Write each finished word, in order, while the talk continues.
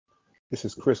This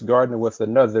is Chris Gardner with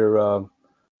another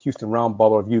Houston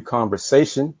Roundball Review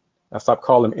conversation. I stopped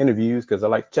calling them interviews because I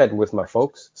like chatting with my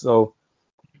folks. So,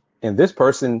 and this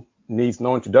person needs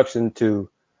no introduction to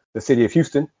the city of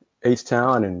Houston,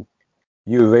 H-Town, and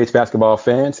U of H basketball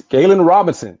fans. Galen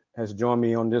Robinson has joined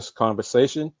me on this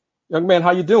conversation. Young man,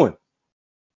 how you doing?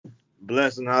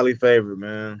 Blessed and highly favored,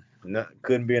 man.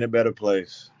 Couldn't be in a better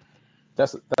place.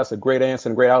 That's a great answer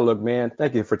and great outlook, man.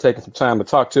 Thank you for taking some time to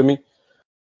talk to me.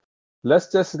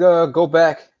 Let's just go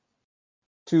back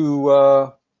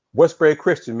to Westbury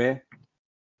Christian, man.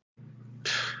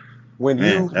 When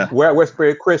you were at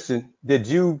Westbury Christian, did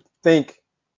you think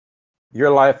your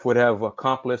life would have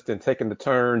accomplished and taken the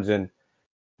turns and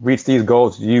reached these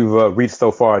goals you've reached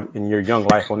so far in your young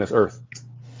life on this earth?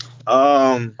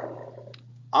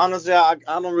 Honestly, I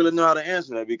don't really know how to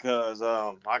answer that because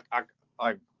I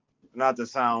like, not to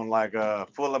sound like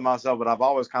full of myself, but I've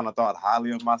always kind of thought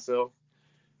highly of myself,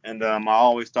 and I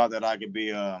always thought that I could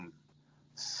be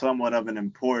somewhat of an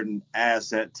important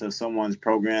asset to someone's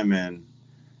program. And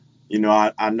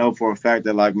I know for a fact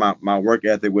that like my work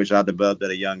ethic, which I developed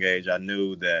at a young age, I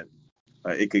knew that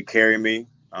it could carry me.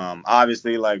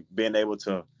 Obviously, like being able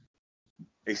to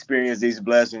experience these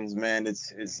blessings, man,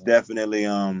 it's definitely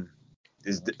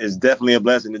it's definitely a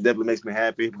blessing. It definitely makes me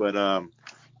happy, but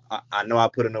I know I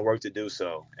put in the work to do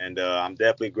so, and I'm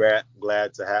definitely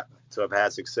glad to have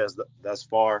had success thus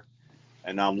far,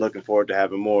 and I'm looking forward to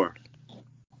having more.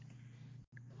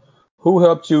 Who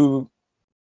helped you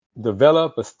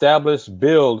develop, establish,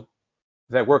 build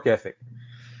that work ethic?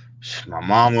 My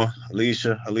mama,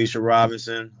 Alicia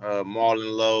Robinson,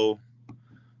 Marlon Lowe,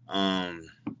 um,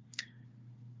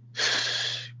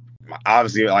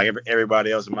 obviously like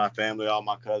everybody else in my family, all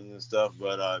my cousins and stuff,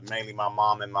 but mainly my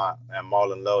mom and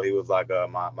Marlon Lowe. He was like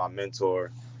my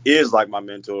mentor, is like my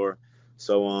mentor.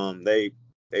 So they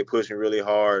pushed me really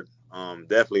hard.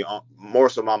 Definitely more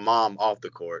so my mom off the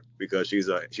court because she's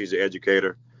an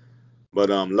educator. But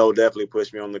Lowe definitely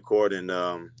pushed me on the court, and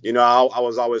I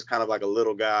was always kind of like a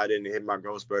little guy. I didn't hit my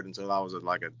growth spurt until I was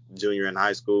like a junior in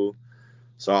high school.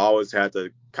 So I always had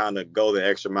to kind of go the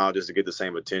extra mile just to get the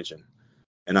same attention.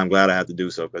 And I'm glad I had to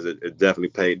do so because it definitely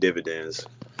paid dividends.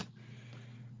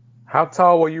 How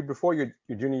tall were you before your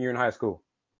junior year in high school?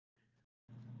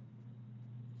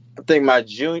 I think my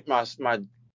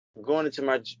going into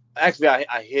my actually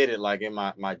I hit it like in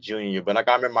my junior year, but like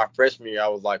I remember my freshman year I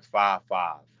was like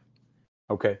 5'5".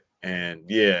 Okay. And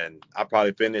yeah, and I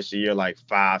probably finished the year like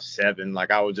 5'7".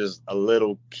 Like I was just a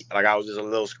little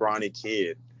scrawny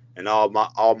kid, and all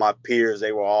my peers,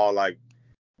 they were all like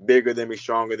bigger than me,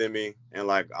 stronger than me, and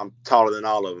like I'm taller than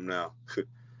all of them now.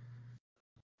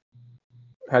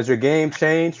 Has your game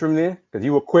changed from then? Because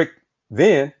you were quick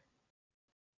then,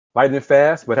 lightning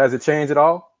fast, but has it changed at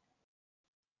all?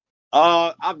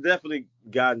 I've definitely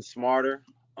gotten smarter.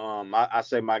 I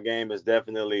say my game is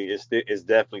definitely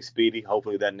speedy.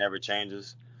 Hopefully that never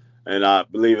changes.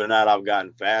 And believe it or not, I've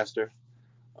gotten faster.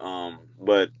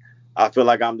 But I feel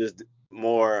like I'm just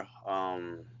more,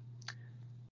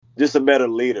 just a better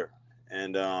leader,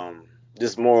 and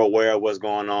just more aware of what's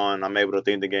going on. I'm able to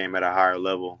think the game at a higher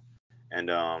level, and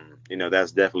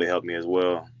that's definitely helped me as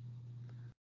well.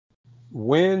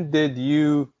 When did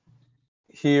you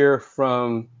hear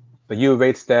from the U of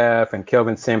H staff and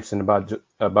Kelvin Sampson about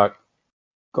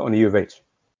going to U of H?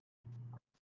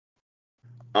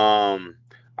 I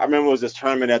remember it was this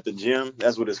tournament at the gym.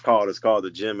 That's what it's called. It's called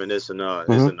the gym, and it's in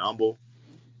Humble.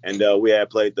 And we had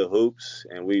played the hoops,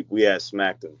 and we had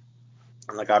smacked him.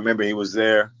 And like I remember he was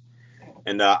there,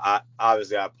 and I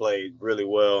played really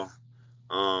well.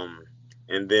 Um,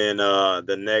 and then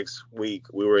the next week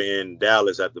we were in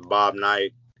Dallas at the Bob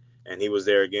Knight, and he was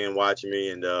there again watching me.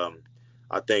 And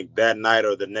I think that night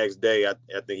or the next day, I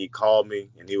think he called me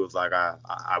and he was like,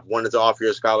 I wanted to offer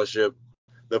you a scholarship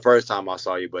the first time I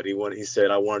saw you, but he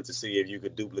said I wanted to see if you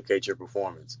could duplicate your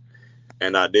performance,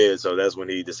 and I did. So that's when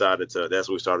he decided to. That's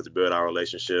when we started to build our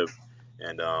relationship,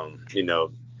 and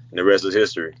and the rest is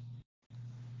history.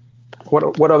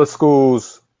 What other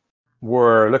schools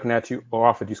were looking at you or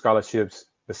offered you scholarships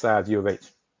besides U of H?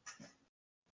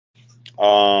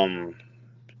 Um,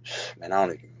 Man, I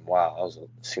don't even. Wow,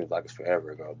 seems like it's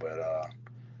forever ago, but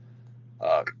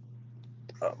uh,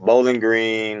 Bowling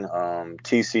Green,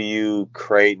 TCU,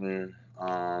 Creighton,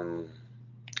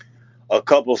 a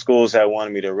couple schools had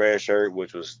wanted me to red shirt,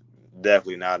 which was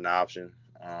definitely not an option.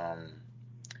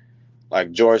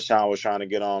 Like Georgetown was trying to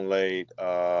get on late.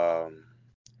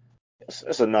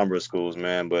 It's a number of schools,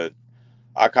 man, but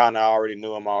I kind of already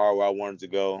knew in my heart where I wanted to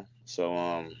go. So,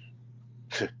 like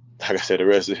I said, the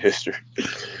rest is history.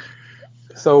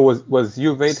 So was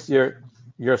U of H your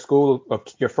your school of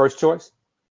your first choice?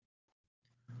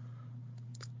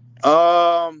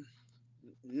 Um,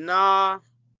 nah,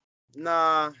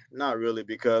 not really,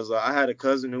 because I had a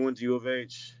cousin who went to U of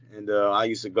H, and I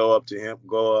used to go up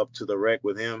to the rec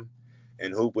with him,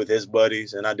 and hoop with his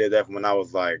buddies, and I did that from when I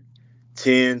was like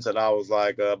 10 till I was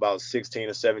like about 16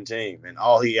 or 17, and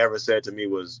all he ever said to me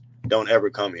was, "Don't ever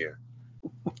come here."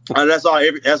 That's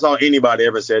all anybody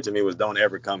ever said to me was, "Don't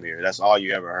ever come here." That's all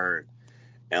you ever heard,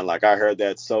 and like I heard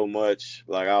that so much,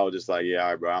 like I was just like, "Yeah,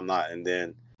 all right, bro, I'm not." And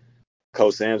then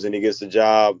Coach Sampson, he gets the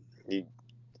job.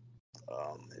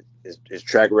 Um, his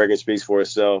track record speaks for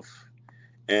itself.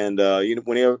 And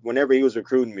whenever he was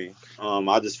recruiting me,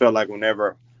 I just felt like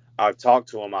whenever I talked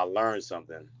to him, I learned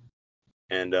something.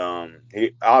 And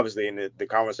he obviously, in the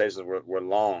conversations were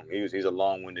long. He's a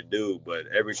long-winded dude, but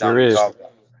Sure is.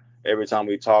 every time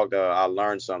we talked, I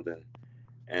learned something.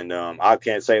 And I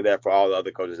can't say that for all the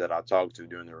other coaches that I talked to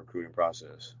during the recruiting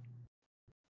process.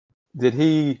 Did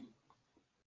he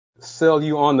sell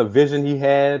you on the vision he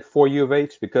had for U of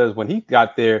H? Because when he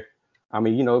got there, I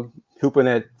mean, hooping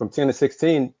at from 10 to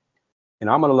 16, and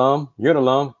I'm an alum, you're an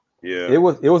alum. Yeah, It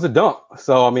was a dump.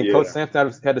 So I mean, Coach yeah,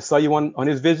 Sampson had to sell you on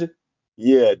his vision.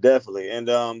 yeah, definitely. And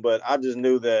but I just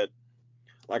knew that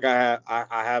like I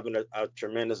have a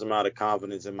tremendous amount of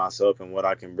confidence in myself and what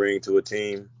I can bring to a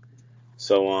team.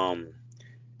 So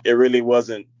it really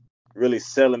wasn't really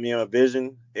selling me on a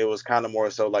vision. It was kind of more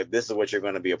so like this is what you're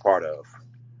going to be a part of,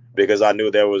 because I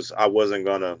knew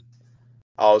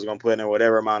I was gonna put in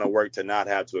whatever amount of work to not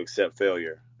have to accept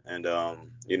failure. And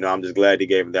I'm just glad he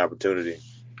gave me the opportunity.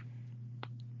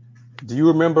 Do you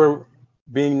remember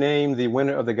being named the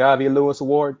winner of the Gavi Lewis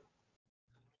Award?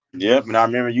 Yep, and I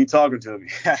remember you talking to me.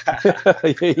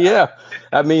 Yeah,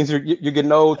 that means you're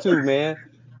getting old too, man.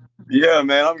 Yeah,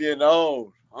 man, I'm getting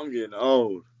old. I'm getting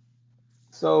old.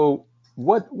 So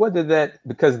what did that,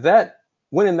 because that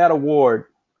winning that award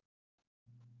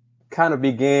kind of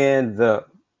began the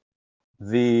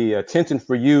attention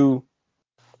for you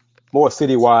more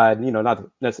citywide. Not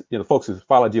that's the folks who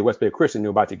followed you at Westbury Christian knew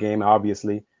about your game,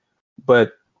 obviously,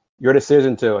 but your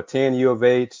decision to attend U of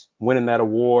H, winning that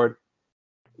award,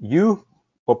 you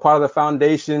were part of the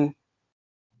foundation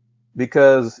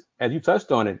because, as you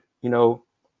touched on it,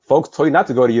 folks told you not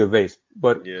to go to U of H,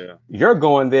 but Yeah, you're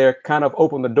going there kind of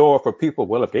opened the door for people.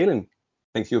 Well, if Galen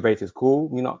thinks U of H is cool,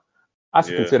 I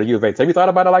should yeah, consider U of H. Have you thought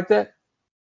about it like that?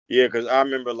 yeah. Because I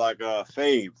remember like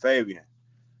Fabian,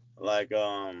 like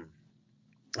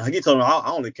he told me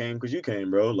I only came because you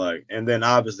came, bro. Like, and then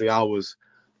obviously I wasn't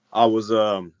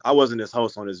his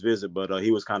host on his visit, but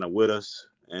he was kind of with us,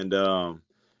 and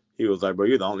he was like, bro,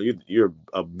 you're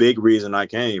a big reason I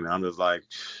came, and I'm just like,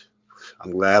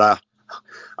 I'm glad I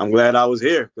I'm glad I was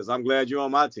here because I'm glad you're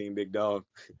on my team, big dog.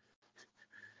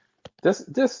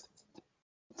 Just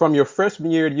from your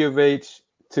freshman year at U of H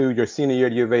to your senior year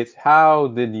at U of H, how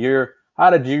did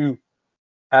you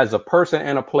as a person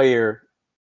and a player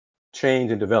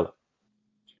change and develop?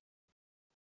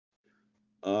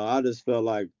 I just felt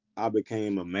like I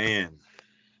became a man.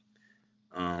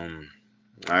 Um,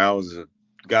 I was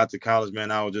got to college,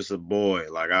 man. I was just a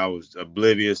boy. Like I was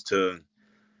oblivious to.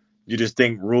 You just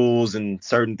think rules and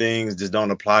certain things just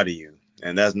don't apply to you,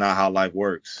 and that's not how life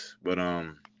works. But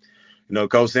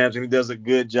Coach Sampson, he does a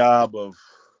good job of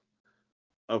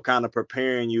kind of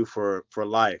preparing you for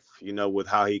life. With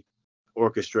how he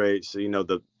orchestrates,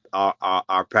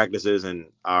 our practices and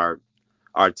our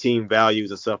team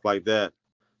values and stuff like that.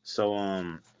 So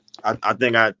I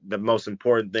think the most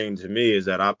important thing to me is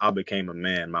that I became a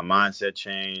man. My mindset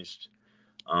changed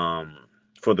um,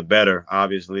 for the better,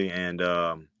 obviously, and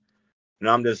I'm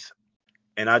just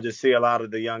and I just see a lot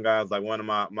of the young guys, like one of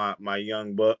my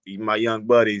young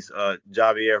buddies,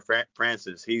 Javier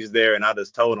Francis. He's there, and I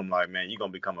just told him like, man, you're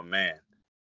gonna become a man.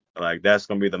 Like that's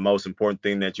gonna be the most important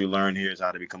thing that you learn here is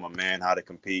how to become a man, how to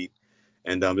compete,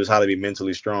 and just how to be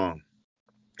mentally strong.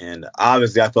 And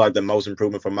obviously, I feel like the most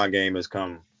improvement from my game has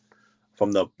come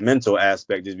from the mental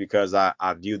aspect, just because I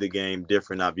view the game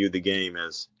different. I view the game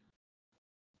as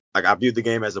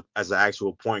an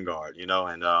actual point guard, and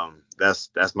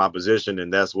that's my position,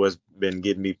 and that's what's been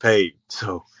getting me paid.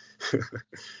 So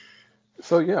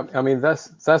So yeah, I mean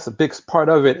that's a big part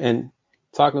of it. And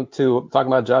talking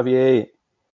about Javier,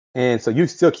 and so you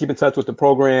still keep in touch with the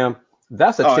program.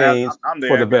 That's a oh, change I'm for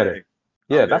there the every better. day.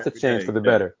 Yeah, I'm there that's a every change for day. the Yeah,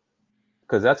 better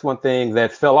because that's one thing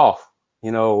that fell off.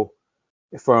 You know,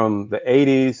 from the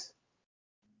 80s,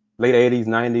 late 80s,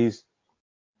 90s,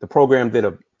 the program did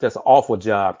a just an awful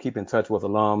job keeping in touch with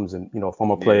alums and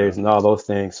former yeah, players and all those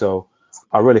things. So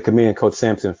I really commend Coach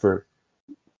Sampson for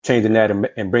changing that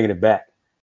and bringing it back.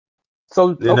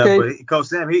 So But okay, Coach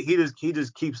Sam, he just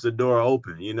keeps the door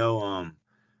open.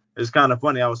 It's kind of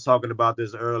funny. I was talking about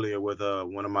this earlier with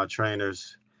one of my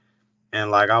trainers,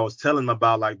 and like I was telling him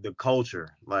about like the culture.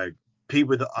 Like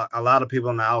a lot of people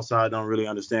on the outside don't really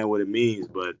understand what it means,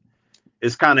 but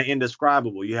it's kind of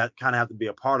indescribable. You kind of have to be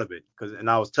a part of it. And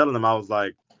I was telling him, I was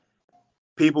like,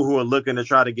 people who are looking to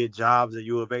try to get jobs at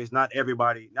U of H, not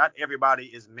everybody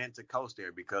is meant to coach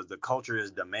there because the culture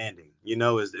is demanding.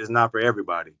 It's not for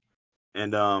everybody.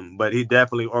 And but he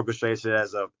definitely orchestrates it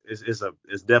as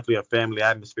it's definitely a family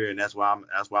atmosphere, and that's why I'm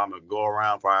gonna go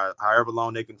around for however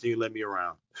long they continue to let me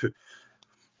around.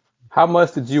 how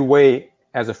much did you weigh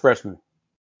as a freshman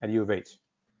at U of H?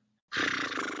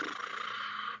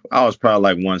 I was probably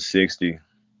like 160.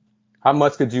 How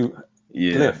much could you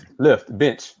Yeah, lift,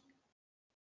 bench?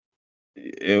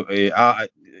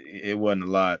 it wasn't a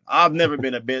lot. I've never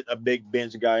been a big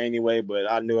bench guy anyway,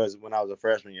 but I knew as when I was a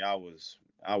freshman, yeah,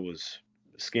 I was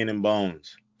skin and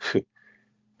bones,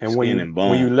 And when skin you and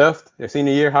when you bones. left your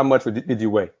senior year, how much did you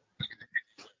weigh?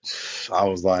 I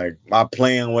was like, my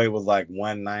playing weight was like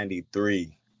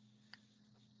 193.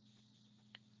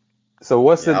 So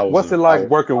Yeah, what's it like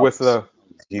working I with was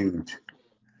huge.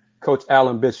 Coach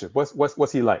Alan Bishop?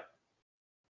 What's he like?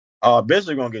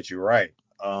 Bishop gonna get you right.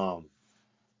 Um,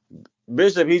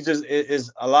 Bishop, he just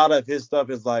is a lot of his stuff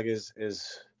is like is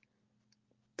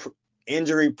pr-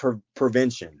 injury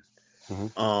prevention. Hmm.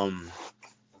 Um,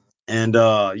 and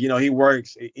he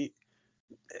works.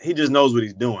 He just knows what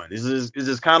he's doing. It's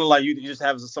just kind of like you just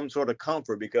have some sort of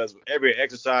comfort because every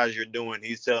exercise you're doing,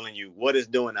 he's telling you what it's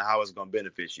doing and how it's gonna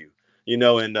benefit you.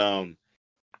 And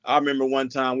I remember one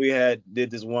time did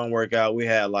this one workout. We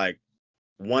had like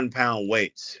 1 pound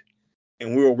weights,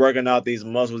 and we were working out these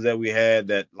muscles that we had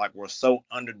that like were so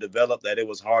underdeveloped that it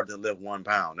was hard to lift 1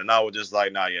 pound. And I was just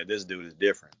like, nah, yeah, this dude is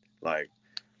different. Like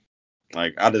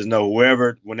I just know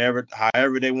whenever,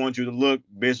 however they want you to look,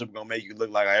 Bishop gonna make you look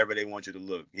like however they want you to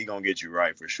look. He gonna get you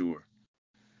right for sure.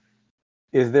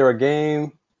 Is there a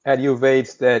game at U of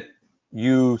H that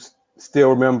you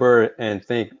still remember and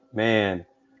think, man,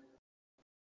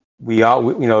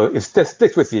 it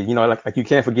sticks with you, like you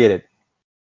can't forget it.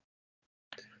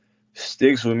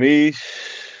 Sticks with me,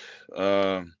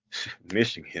 uh,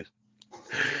 Michigan,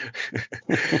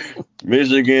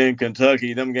 Michigan,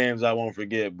 Kentucky. Them games I won't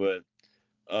forget. But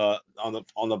on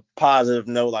the positive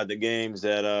note, like the games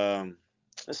that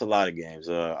it's a lot of games.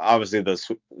 Obviously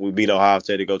we beat Ohio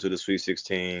State to go to the Sweet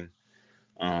 16.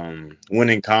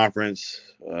 Winning conference.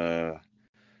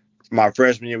 My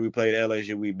freshman year we played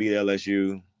LSU. We beat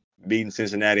LSU. Beating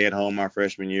Cincinnati at home my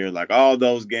freshman year. Like all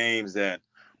those games that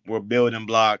were building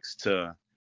blocks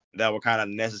that were kind of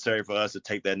necessary for us to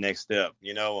take that next step.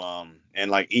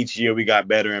 And like each year we got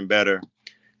better and better.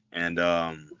 And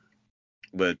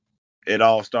but it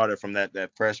all started from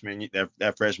that freshman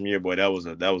year, boy. That was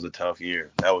a tough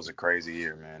year. That was a crazy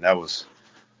year, man. That was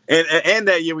and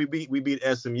that year we beat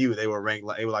SMU. They were ranked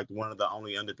like they were like one of the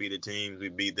only undefeated teams. We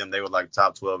beat them. They were like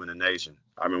top 12 in the nation.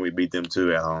 I mean, we beat them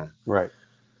too at home. Right.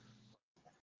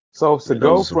 So to Yeah,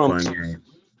 those are some fun games.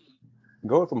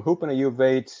 go from hooping at U of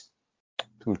H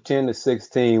from 10 to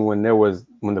 16 when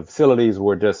the facilities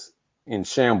were just in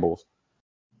shambles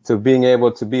to being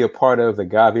able to be a part of the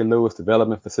Guy V. Lewis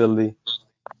development facility.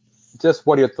 Just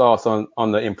what are your thoughts on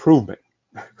the improvement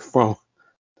from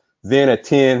then at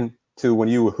 10 to when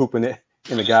you were hooping it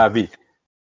in the Guy V?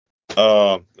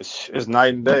 It's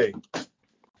night and day.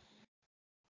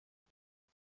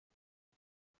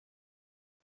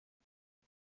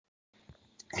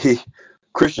 He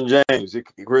Christian James.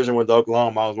 Christian went to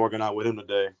Oklahoma. I was working out with him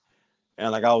today.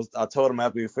 And like I told him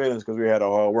after we finished because we had a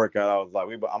hard workout. I was like,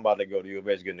 I'm about to go to U of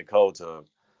H get in the cold tub.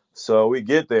 So we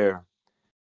get there,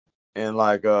 and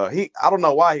like I don't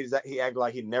know why he acted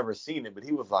like he'd never seen it, but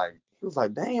he was like,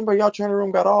 damn, bro, y'all training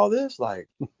room got all this, like.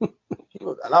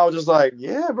 And I was just like,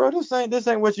 yeah, bro, this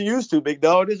ain't what you used to, big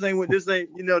dog. This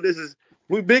is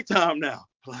we big time now.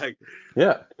 Like,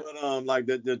 Yeah. but like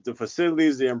the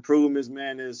facilities, the improvements,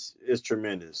 man, is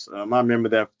tremendous. I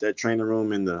remember that training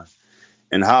room in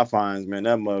Hofheinz, man,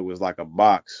 that mug was like a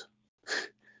box.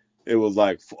 It was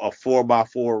like a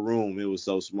 4x4 room. It was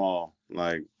so small.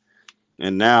 Like,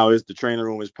 and now the training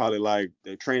room is probably like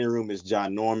the training room is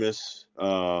ginormous.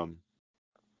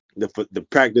 The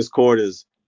practice court is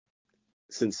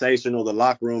sensational. The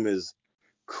locker room is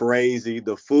crazy.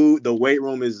 The weight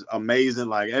room is amazing.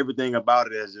 Like everything about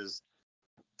it has just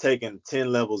taken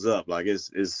 10 levels up. Like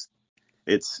it's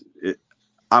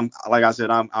I'm like I said,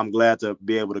 I'm glad to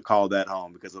be able to call that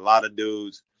home because a lot of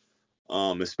dudes,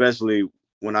 especially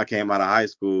when I came out of high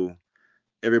school,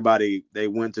 everybody, they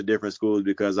went to different schools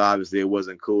because obviously it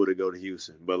wasn't cool to go to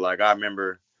Houston. But like I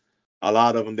remember a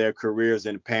lot of them, their careers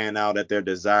didn't pan out at their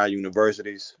desired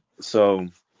universities. So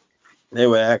they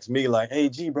would ask me like, "Hey,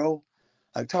 G, bro,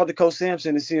 like talk to Coach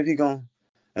Sampson to see if he going."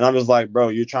 And I'm just like, "Bro,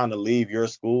 you're trying to leave your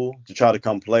school to try to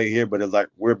come play here, but it's like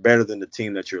we're better than the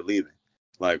team that you're leaving.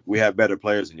 Like we have better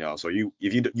players than y'all. So you're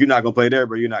not gonna play there,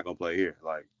 bro, you're not gonna play here.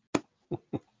 Like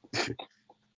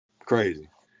crazy,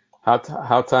 How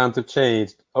times have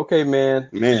changed. Okay, man,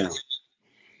 man.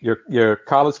 your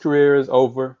college career is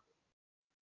over.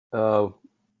 Uh,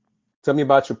 Tell me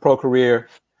about your pro career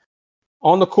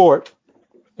on the court,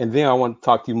 and then I want to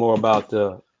talk to you more about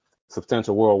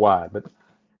substantial worldwide. But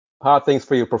how are things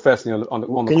for you professionally on the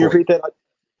Can you court? repeat that?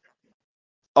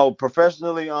 Oh,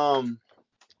 professionally,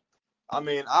 I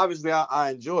mean, obviously,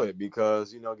 I enjoy it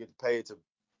because get paid to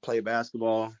play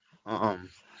basketball. Um,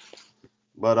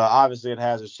 but obviously, it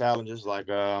has its challenges. Like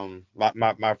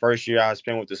my first year I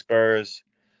spent with the Spurs,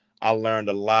 I learned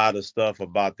a lot of stuff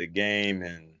about the game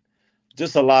and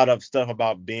just a lot of stuff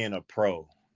about being a pro,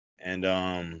 and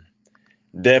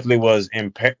definitely was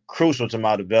crucial to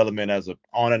my development as a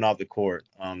on and off the court.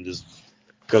 Just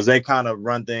because they kind of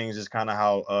run things just kind of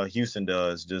how Houston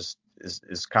does. Just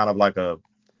it's kind of like a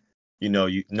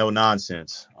no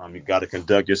nonsense. You got to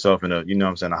conduct yourself in a what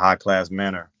I'm saying, a high class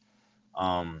manner.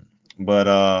 Um, but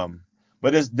um,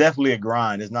 but it's definitely a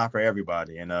grind. It's not for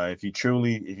everybody. And if you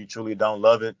truly don't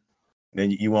love it,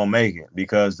 then you won't make it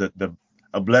because the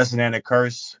a blessing and a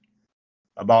curse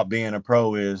about being a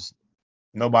pro is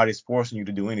nobody's forcing you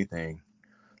to do anything.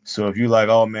 So if you like,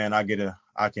 oh man, I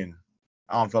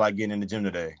don't feel like getting in the gym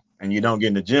today, and you don't get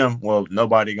in the gym, well,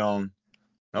 nobody gonna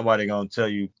tell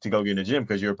you to go get in the gym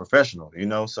because you're a professional.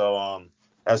 So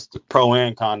that's the pro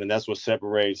and con, and that's what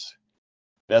separates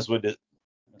the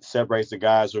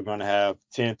guys who are gonna have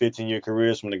 10, 15-year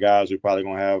careers from the guys who are probably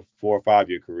gonna have 4 or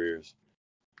 5-year careers.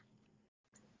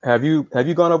 Have you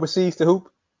gone overseas to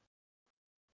hoop?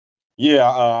 Yeah,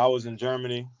 I was in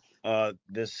Germany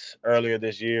this earlier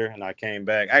this year, and I came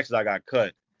back. Actually, I got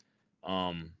cut.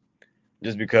 Um,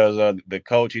 just because the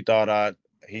coach he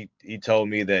told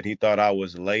me that he thought I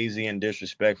was lazy and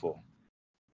disrespectful.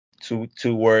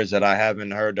 Two words that I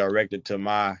haven't heard directed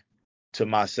to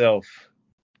myself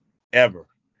ever.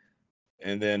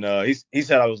 And then he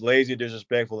said I was lazy,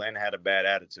 disrespectful, and had a bad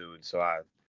attitude. So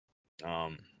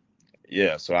um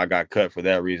I got cut for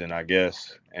that reason, I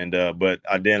guess. And but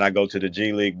I go to the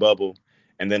G League bubble,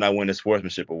 and then I win the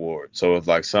sportsmanship award. So it's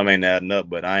like some ain't adding up,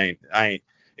 but I ain't.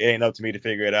 It ain't up to me to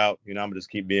figure it out. I'm gonna just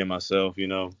keep being myself.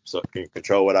 So I can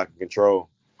control what I can control.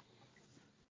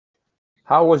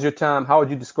 How was your time? How would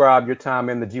you describe your time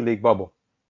in the G League bubble?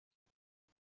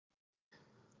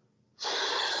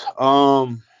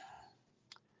 Um,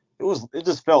 it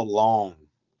just felt long.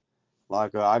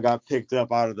 Like I got picked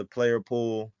up out of the player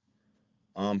pool.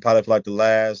 Probably for like the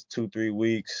last 2 3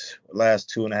 weeks,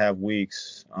 last 2.5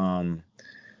 weeks.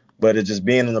 But it's just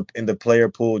being in the player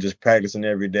pool, just practicing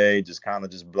every day, just kind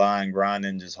of just blind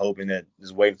grinding, just hoping that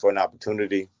just waiting for an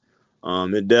opportunity.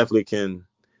 It definitely can.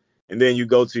 And then you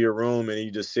go to your room and you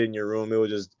just sit in your room. There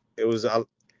was a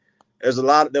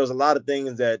lot of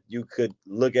things that you could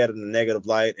look at in a negative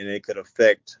light, and it could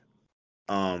affect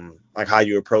like how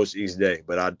you approach each day.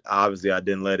 But I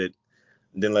didn't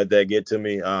let that get to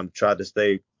me. Tried to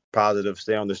stay positive,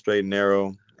 stay on the straight and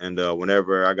narrow, and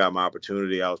whenever I got my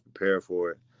opportunity, I was prepared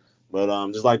for it.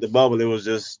 But just like the bubble, it was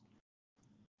just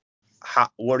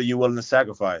what are you willing to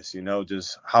sacrifice?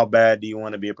 Just how bad do you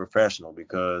want to be a professional?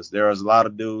 Because there was a lot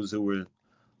of dudes who were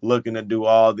looking to do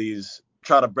all these,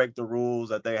 try to break the rules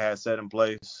that they had set in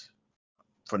place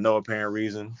for no apparent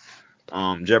reason,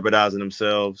 jeopardizing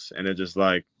themselves, and it's just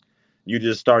like you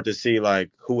just start to see like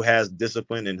who has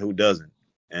discipline and who doesn't.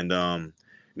 And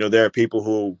there are people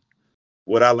who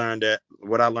what I learned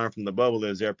from the bubble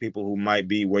is there are people who might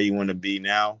be where you want to be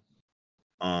now,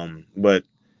 but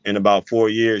in about 4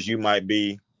 years you might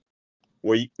be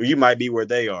you might be where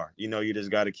they are. You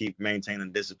just got to keep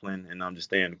maintaining discipline and just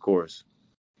staying the course.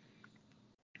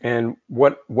 And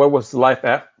what was life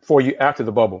for you after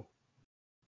the bubble?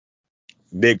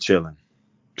 Big chilling,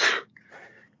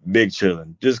 big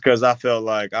chilling. Just because I felt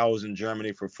like I was in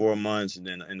Germany for 4 months and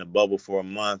then in the bubble for a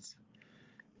month.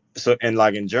 So and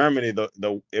like in Germany,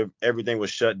 everything was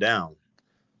shut down.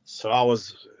 So I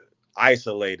was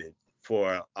isolated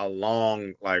for a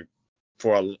long, like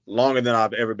longer than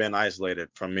I've ever been isolated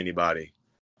from anybody.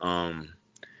 Um,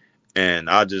 and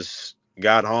I just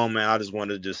got home and I just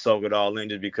wanted to just soak it all in,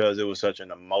 just because it was such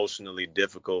an emotionally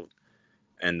difficult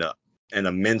and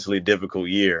a mentally difficult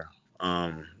year.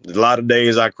 A lot of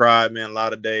days I cried, man. A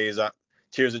lot of days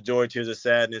tears of joy, tears of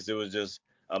sadness. It was just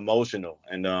emotional,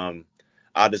 and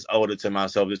I just owed it to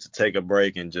myself just to take a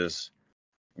break and just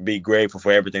be grateful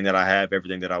for everything that I have,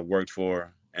 everything that I worked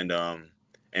for, and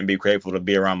be grateful to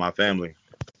be around my family.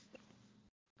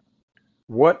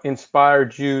 What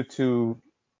inspired you to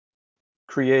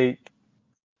create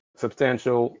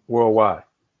Substantial Worldwide?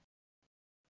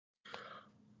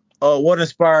 What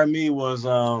inspired me was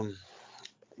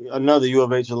another U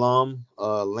of H alum,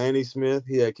 Lanny Smith.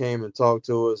 He had came and talked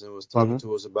to us and was talking Mm-hmm.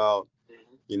 to us about,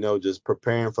 just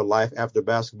preparing for life after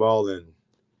basketball, and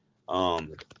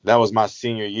that was my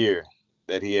senior year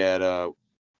that he had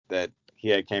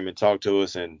came and talked to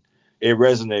us, and it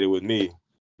resonated with me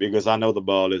because I know the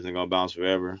ball isn't gonna bounce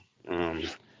forever.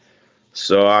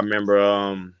 So I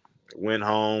remember went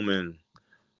home and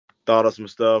thought of some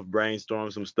stuff,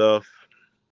 brainstormed some stuff,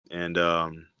 and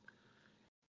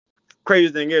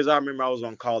crazy thing is, I remember I was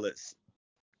gonna call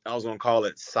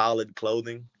it Solid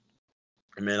Clothing.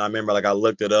 I mean, I remember like I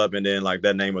looked it up and then like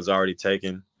that name was already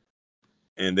taken.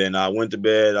 And then I went to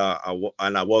bed.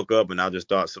 And I woke up and I just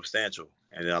thought Substantial.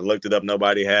 And then I looked it up.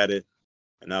 Nobody had it.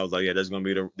 And I was like, yeah, that's gonna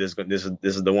be this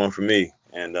is the one for me.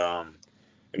 And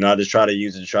I just try to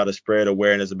use it to try to spread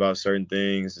awareness about certain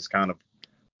things. It's kind of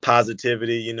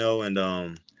positivity, and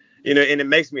it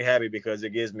makes me happy because it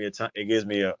gives me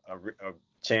a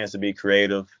chance to be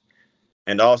creative.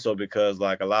 And also because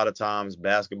like a lot of times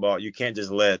basketball, you can't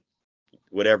just let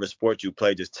whatever sport you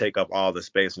play just take up all the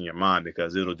space in your mind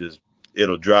because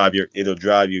it'll drive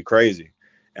you crazy.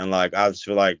 And like I just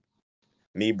feel like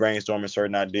me brainstorming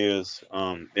certain ideas,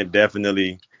 it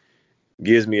definitely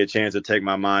gives me a chance to take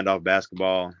my mind off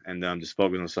basketball and just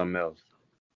focus on something else.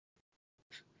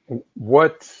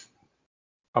 What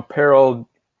apparel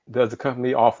does the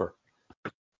company offer?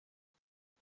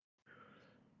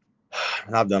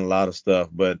 And I've done a lot of stuff,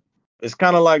 but it's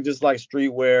kind of like just like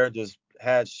streetwear, just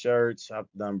hats, shirts. I've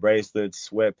done bracelets,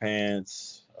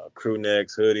 sweatpants, crew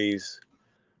necks, hoodies,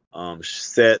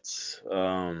 sets,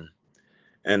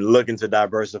 and looking to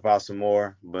diversify some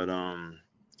more. But a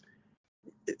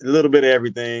little bit of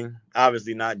everything.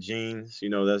 Obviously not jeans.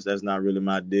 That's not really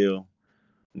my deal.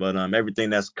 But everything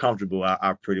that's comfortable,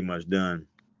 I've pretty much done.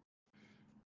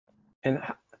 And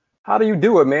how do you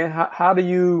do it, man? How do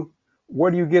you,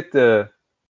 where do you get the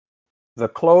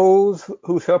clothes?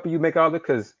 Who's helping you make all this?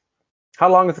 Because how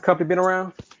long has the company been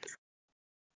around?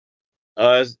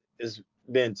 It's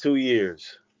been 2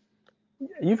 years.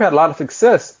 You've had a lot of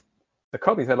success. The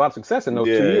company's had a lot of success in those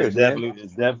two Yeah, years, man.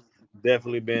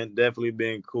 definitely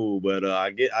been cool. But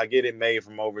I get it made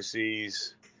from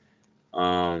overseas.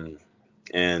 Um,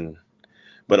 and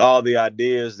but all the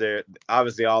ideas there,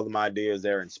 obviously all of my ideas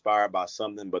they're inspired by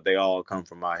something, but they all come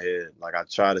from my head. Like I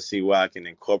try to see what I can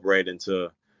incorporate into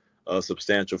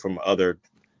Substantial from other,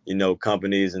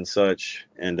 companies and such.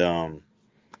 And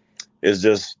it's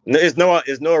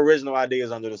no original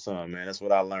ideas under the sun, man. That's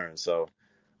what I learned. So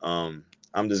um,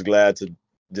 I'm just glad to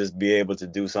just be able to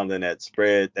do something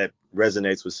that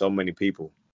resonates with so many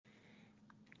people.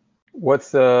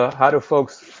 How do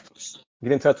folks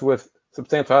get in touch with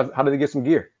Substantial? How do they get some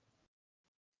gear?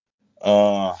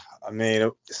 Uh, I mean,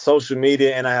 social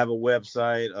media, and I have a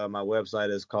website. My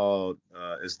website is called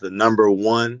it's the number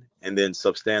one and then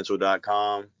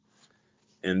substantial.com.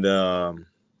 And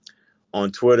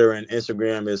on Twitter and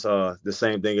Instagram is the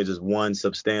same thing. It's just one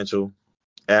substantial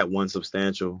at one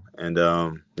substantial, and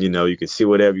you can see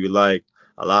whatever you like.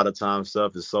 A lot of times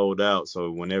stuff is sold out,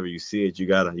 so whenever you see it, you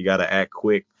gotta act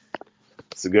quick.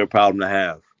 It's a good problem to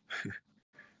have.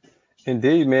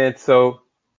 Indeed, man. So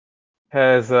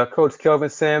has Coach Kelvin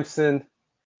Sampson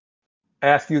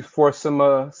asked you for some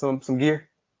gear?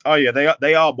 Oh yeah,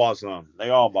 they all bought some. They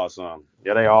all bought some.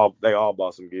 Yeah, they all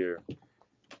bought some gear.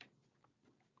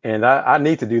 And I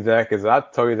need to do that because I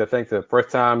told you that I think the first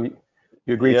time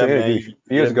you agreed to Yeah, interview man. a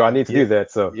few years ago, I need to Yeah, do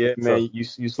that. So yeah, so man. You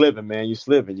slipping, man. You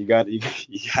slipping. You gotta get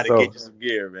so you some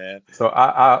gear, man. so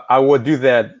I will do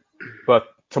that, but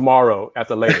tomorrow at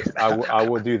the latest, I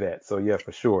will do that. So yeah,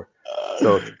 for sure.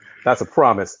 So that's a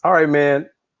promise. All right, man.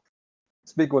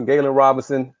 Speaking with Galen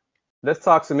Robinson, let's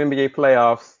talk some NBA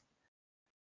playoffs.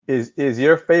 Is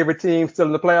your favorite team still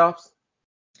in the playoffs?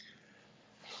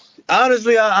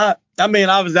 Honestly, I mean,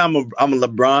 obviously, I'm a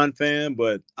LeBron fan,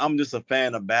 but I'm just a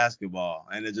fan of basketball,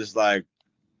 and it's just like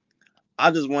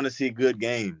I just want to see good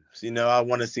games. I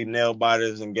want to see nail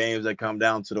biters and games that come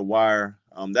down to the wire.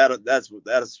 That's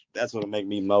what'll make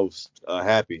me most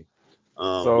happy.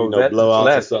 So that Blowouts and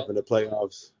last stuff in the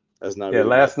playoffs. That's not yeah really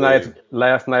my thing.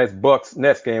 last night's Bucks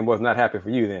Nets game was not happy for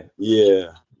you then.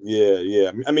 Yeah,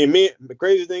 yeah. I mean, the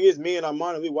crazy thing is, me and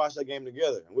Armando, we watched that game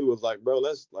together, and we was like, bro,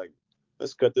 let's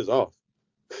cut this off.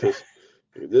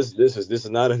 This is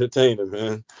not entertaining,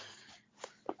 man.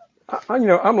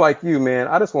 I'm like you, man.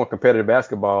 I just want competitive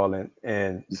basketball,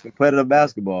 and It's competitive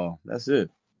basketball. That's it.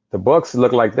 the Bucks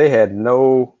look like they had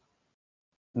No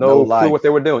no clue what they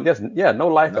life. were doing. Yes, yeah, no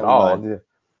life at No all. life.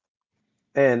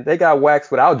 Yeah. And they got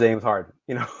waxed without James Harden.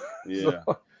 So Yeah.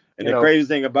 And you the know, crazy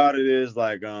thing about it is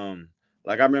like I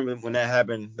remember when that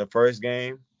happened the first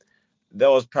game, that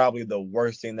was probably the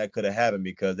worst thing that could have happened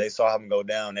because they saw him go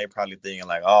down. They probably thinking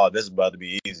like, oh, this is about to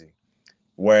be easy.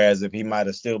 Whereas if he might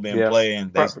have still been yeah,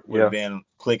 playing, they would have yeah. been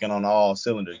clicking on all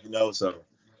cylinders, you know. So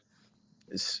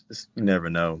it's you never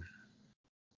know.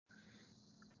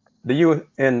 Do you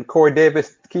and Corey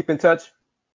Davis keep in touch?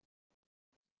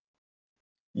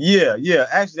 Yeah, yeah.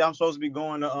 Actually, I'm supposed to be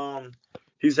going to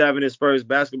He's having his first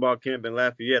basketball camp in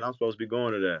Lafayette. I'm supposed to be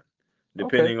going to that,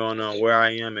 Okay. depending on where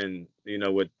I am and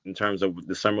with in terms of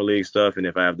the summer league stuff and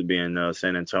if I have to be in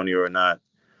San Antonio or not.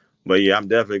 But yeah, I'm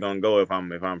definitely gonna go if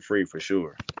I'm free for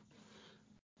sure.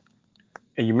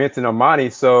 And you mentioned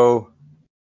Armani, so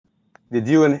did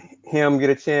you and him get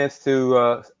a chance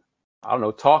to I don't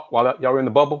know, talk while y'all were in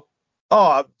the bubble?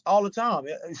 Oh, all the time.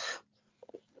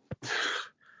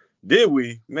 Did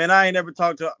we? Man, I ain't never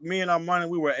talked to me and Armani.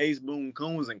 We were ace boom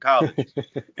coons in college, and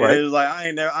it Right. was like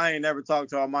I ain't never talked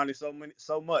to Armani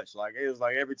so much. Like it was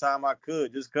like every time I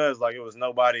could, just cause like it was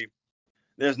nobody.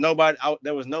 There was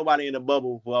nobody in the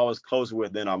bubble who I was closer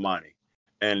with than Armani,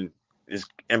 and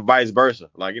and vice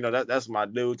versa. Like that's my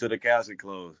dude to the casket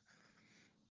close.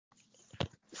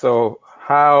 So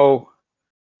how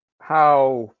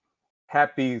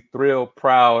happy, thrilled,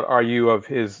 proud are you of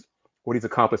his what he's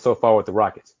accomplished so far with the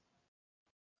Rockets?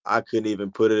 I couldn't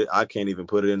even put it. I can't even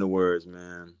put it into words,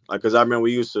 man. Like, cause I remember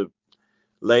we used to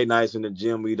late nights in the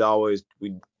gym. We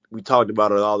talked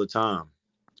about it all the time,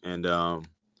 and I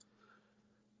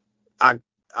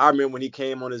I remember when he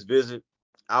came on his visit,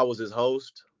 I was his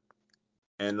host,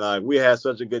 and like we had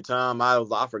such a good time. I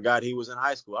forgot he was in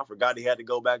high school. I forgot he had to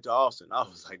go back to Austin. I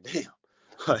was like, damn,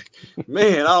 like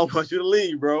man, I don't want you to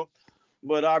leave, bro.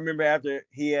 But I remember after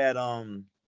he had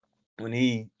when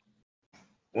he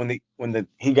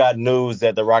he got news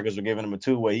that the Rockets were giving him a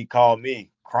two-way, he called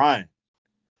me crying.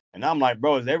 And I'm like,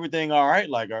 bro, is everything all right?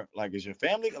 Like, is your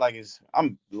family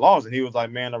I'm lost? And he was like,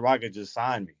 man, the Rockets just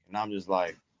signed me. And I'm just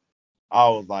like,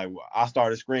 I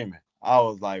started screaming. I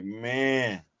was like,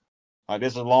 man, like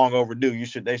this is long overdue.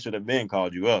 They should have been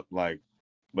called you up. Like,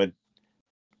 but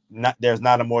there's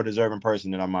not a more deserving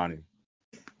person than Armani.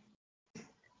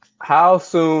 How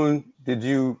soon did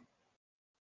you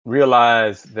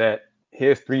realize that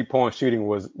his 3-point shooting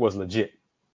was legit?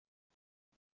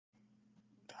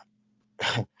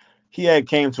 He had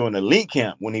came to an elite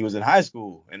camp when he was in high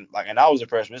school, and I was a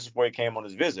freshman. This is before he came on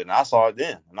his visit, and I saw it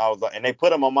then, and I was like, and they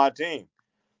put him on my team,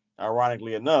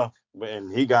 ironically enough,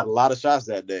 and he got a lot of shots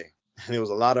that day, and it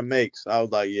was a lot of makes. I was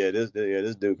like, this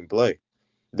dude can play,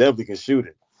 definitely can shoot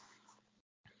it.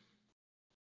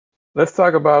 Let's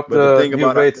talk about But U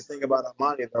of H. the thing about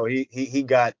Armani though, he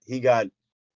got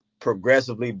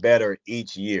progressively better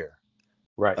each year.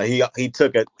 Right. Like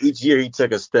each year he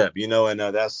took a step, and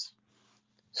that's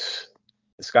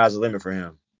the sky's the limit for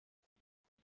him.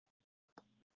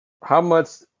 How much,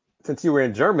 since you were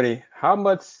in Germany, how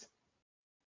much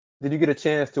did you get a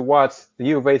chance to watch the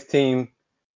U of H team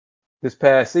this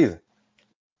past season?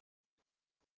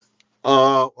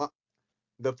 Well,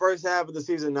 the first half of the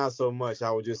season, not so much.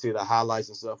 I would just see the highlights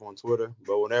and stuff on Twitter.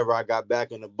 But whenever I got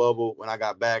back in the bubble, when I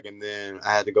got back, and then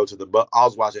I had to go to I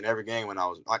was watching every game when I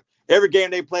was like every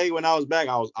game they played when I was back.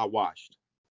 I watched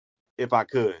if I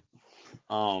could.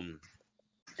 Um,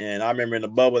 and I remember in the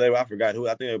bubble, I forgot who.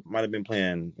 I think it might have been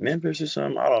playing Memphis or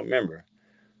something. I don't remember.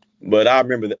 But I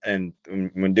remember, and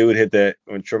when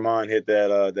Tremont hit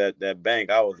that bank,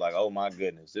 I was like, oh my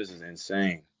goodness, this is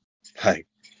insane. Like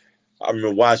I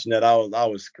remember watching that, I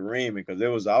was screaming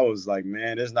because I was like,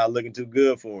 man, it's not looking too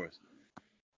good for us.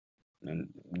 And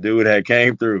dude had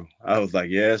came through. I was like,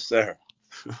 yes, sir.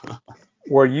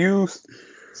 Were you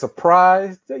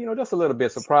surprised, just a little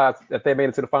bit surprised that they made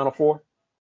it to the Final Four?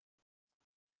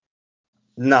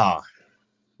 Nah,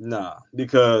 nah,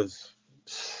 because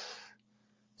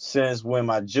since when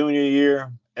my junior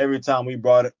year, every time we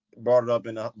brought it up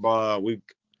in the we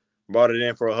brought it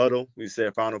in for a huddle, we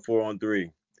said Final Four on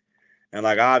three, and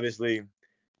like obviously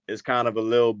it's kind of a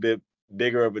little bit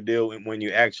bigger of a deal when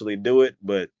you actually do it,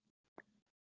 but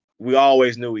we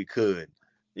always knew we could,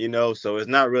 so it's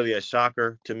not really a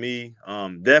shocker to me.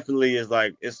 Definitely is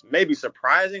like it's maybe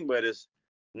surprising, but it's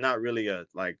not really a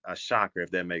shocker if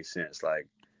that makes sense. Like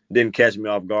didn't catch me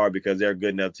off guard because they're a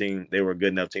good enough team. They were a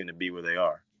good enough team to be where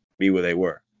they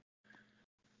were.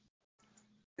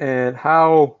 And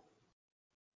how?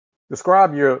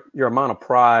 Describe your amount of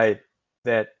pride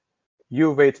that U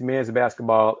of H men's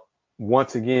basketball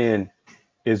once again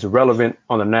is relevant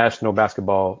on the national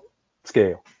basketball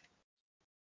scale.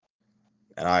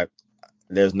 And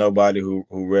there's nobody who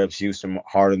reps Houston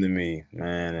harder than me,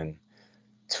 man. And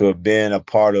to have been a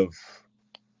part of,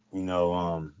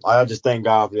 I just thank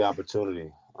God for the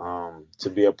opportunity to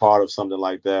be a part of something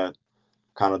like that,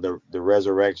 kind of the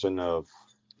resurrection of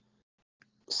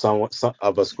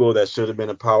of a school that should have been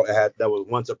that was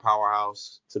once a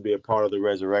powerhouse, to be a part of the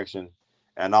resurrection,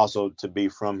 and also to be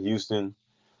from Houston.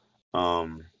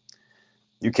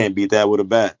 You can't beat that with a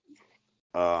bat.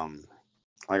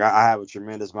 Like I have a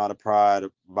tremendous amount of pride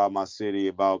about my city,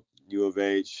 about U of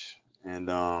H, and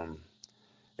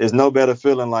there's no better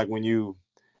feeling like when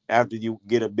after you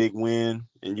get a big win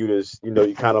and you just, you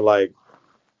kind of like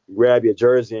grab your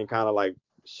jersey and kind of like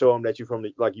show them that you from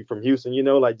Houston,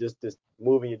 like just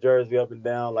moving your jersey up and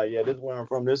down, like, yeah, this is where I'm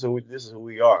from, this is who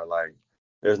we are. Like,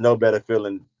 there's no better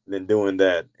feeling than doing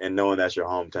that and knowing that's your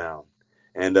hometown.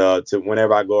 And to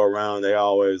whenever I go around, they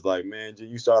always like, man,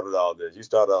 you started all this. You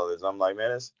started all this. I'm like,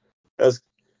 man, that's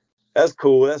that's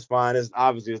cool. That's fine. It's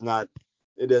obviously it's not.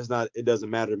 It doesn't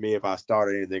matter to me if I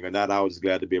started anything or not. I was just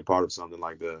glad to be a part of something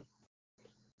like that.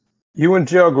 You and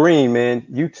Gerald Green, man,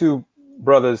 you two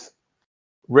brothers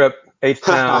rep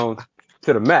H-Town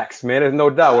to the max, man. There's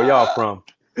no doubt where y'all from.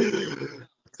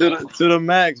 To the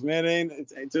max, man.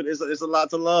 It's a lot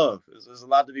to love. It's a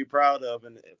lot to be proud of,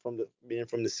 and being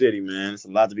from the city, man, it's a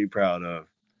lot to be proud of.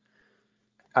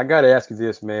 I gotta ask you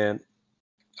this, man.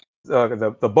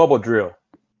 The bubble drill.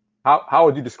 How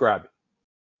would you describe it?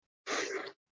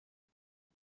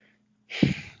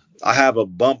 I have a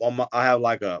bump on my. I have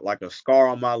like a scar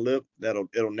on my lip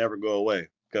it'll never go away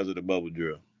because of the bubble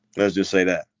drill. Let's just say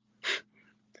that.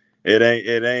 It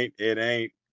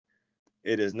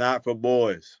is not for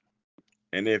boys.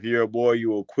 And if you're a boy,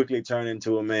 you will quickly turn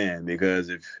into a man, because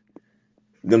if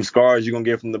them scars you're gonna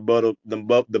get from the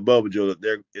bubble drill,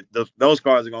 those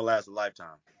scars are gonna last a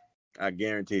lifetime. I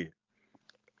guarantee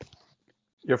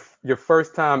it. Your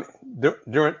first time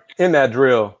during in that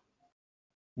drill.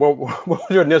 What was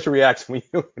your initial reaction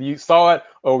when you saw it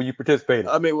or when you participated?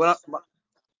 I mean, I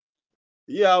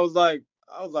was like,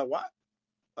 what?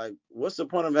 Like, what's the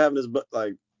point of having this? But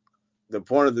like, the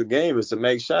point of the game is to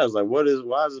make shots. Like, why is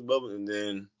this bubble? And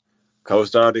then coach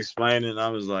started explaining, and I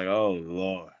was like, oh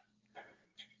Lord.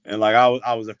 And like I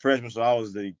was a freshman, so I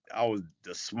was the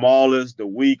smallest, the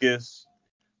weakest.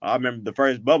 I remember the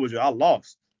first bubble drill, I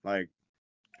lost. Like,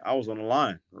 I was on the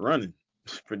line running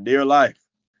for dear life.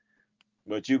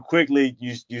 But you quickly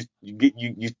you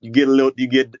get a little, you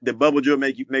get the bubble drill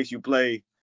makes you play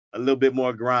a little bit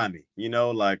more grimy.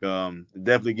 Like it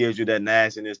definitely gives you that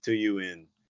nastiness to you, and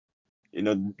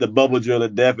the bubble drill,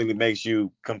 it definitely makes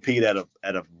you compete at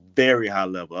a very high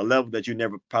level, a level that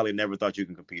you probably never thought you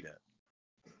can compete at.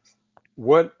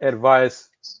 What advice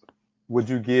would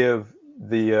you give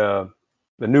the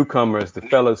newcomers, the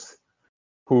fellas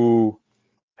who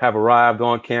have arrived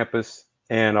on campus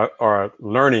and are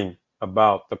learning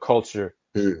about the culture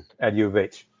at U of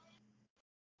H?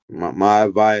 My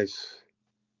advice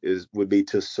would be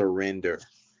to surrender.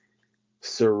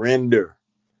 Surrender.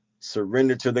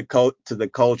 Surrender to the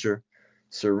culture.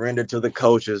 Surrender to the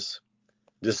coaches.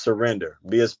 Just surrender.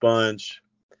 Be a sponge,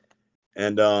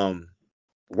 and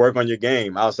work on your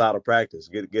game outside of practice.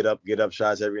 Get up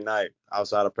shots every night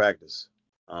outside of practice.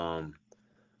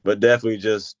 But definitely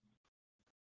just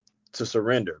to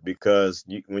surrender, because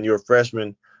when you're a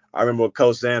freshman, I remember with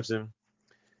Coach Sampson,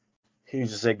 he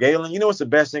used to say, Galen, you know what's the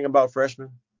best thing about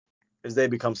freshmen? Is they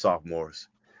become sophomores.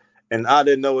 And I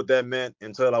didn't know what that meant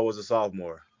until I was a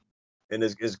sophomore. And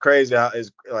it's crazy how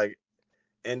it's like.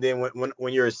 And then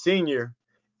when you're a senior,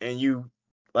 and you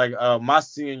like my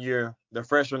senior year, the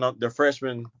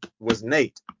freshman was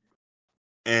Nate,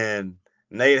 and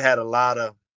Nate had a lot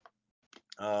of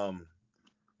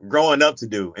growing up to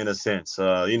do, in a sense.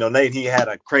 Nate, he had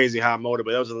a crazy high motor,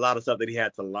 but there was a lot of stuff that he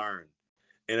had to learn.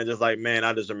 And it's just like, man,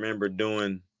 I just remember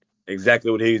doing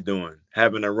exactly what he's doing,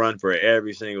 having to run for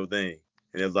every single thing.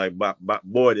 And it's like,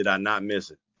 boy, did I not miss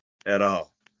it at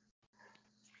all.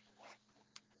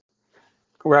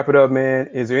 Wrap it up, man.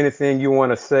 Is there anything you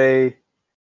want to say,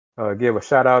 give a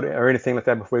shout out or anything like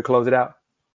that before we close it out?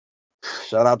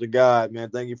 Shout out to God, man.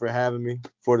 Thank you for having me,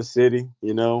 for the city.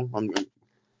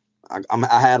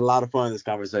 I had a lot of fun in this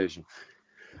conversation.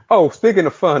 Oh, speaking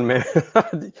of fun, man,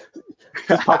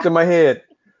 just popped in my head.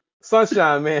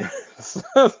 Sunshine, man.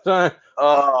 Sunshine.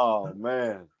 Oh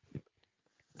man.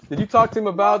 Did you talk to him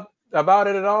about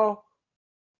it at all?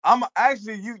 I'm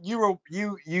actually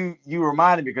you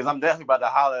reminded me because I'm definitely about to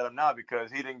holler at him now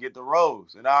because he didn't get the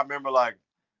rose. And I remember like,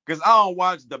 because I don't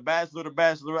watch The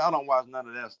Bachelor, I don't watch none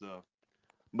of that stuff.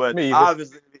 But Me either.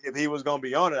 obviously, if he was gonna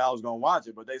be on it, I was gonna watch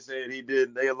it. But they said he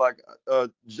didn't. They like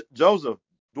Joseph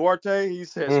Duarte. He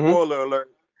said, Mm-hmm. spoiler alert,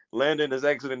 Landon is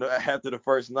exiting after the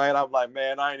first night. I'm like,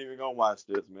 man, I ain't even gonna watch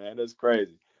this, man. That's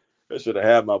crazy. They should have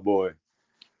had my boy.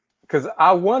 Because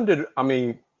I wondered, I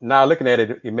mean, now looking at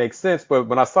it, it makes sense. But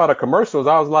when I saw the commercials,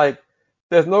 I was like,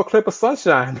 there's no clip of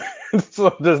Sunshine.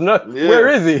 So there's not, where Yeah,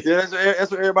 is he? yeah.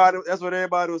 That's what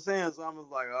everybody was saying. So I was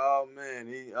like, oh man,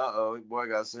 boy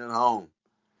got sent home.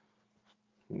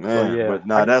 So Man, yeah, but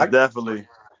nah,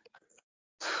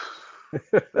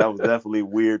 that was definitely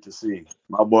weird to see.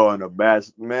 My boy on the batch,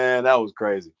 man, that was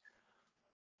crazy.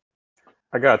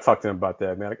 I gotta talk to him about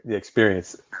that, man. The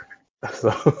experience. So,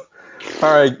 all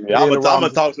right, Yeah, Galen I'm gonna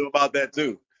Robinson. talk to him about that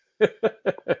too.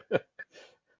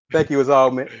 Thank you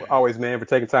always, man, for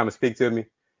taking time to speak to me,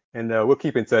 and we'll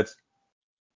keep in touch.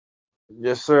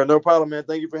 Yes, sir. No problem, man.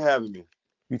 Thank you for having me.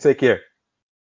 You take care.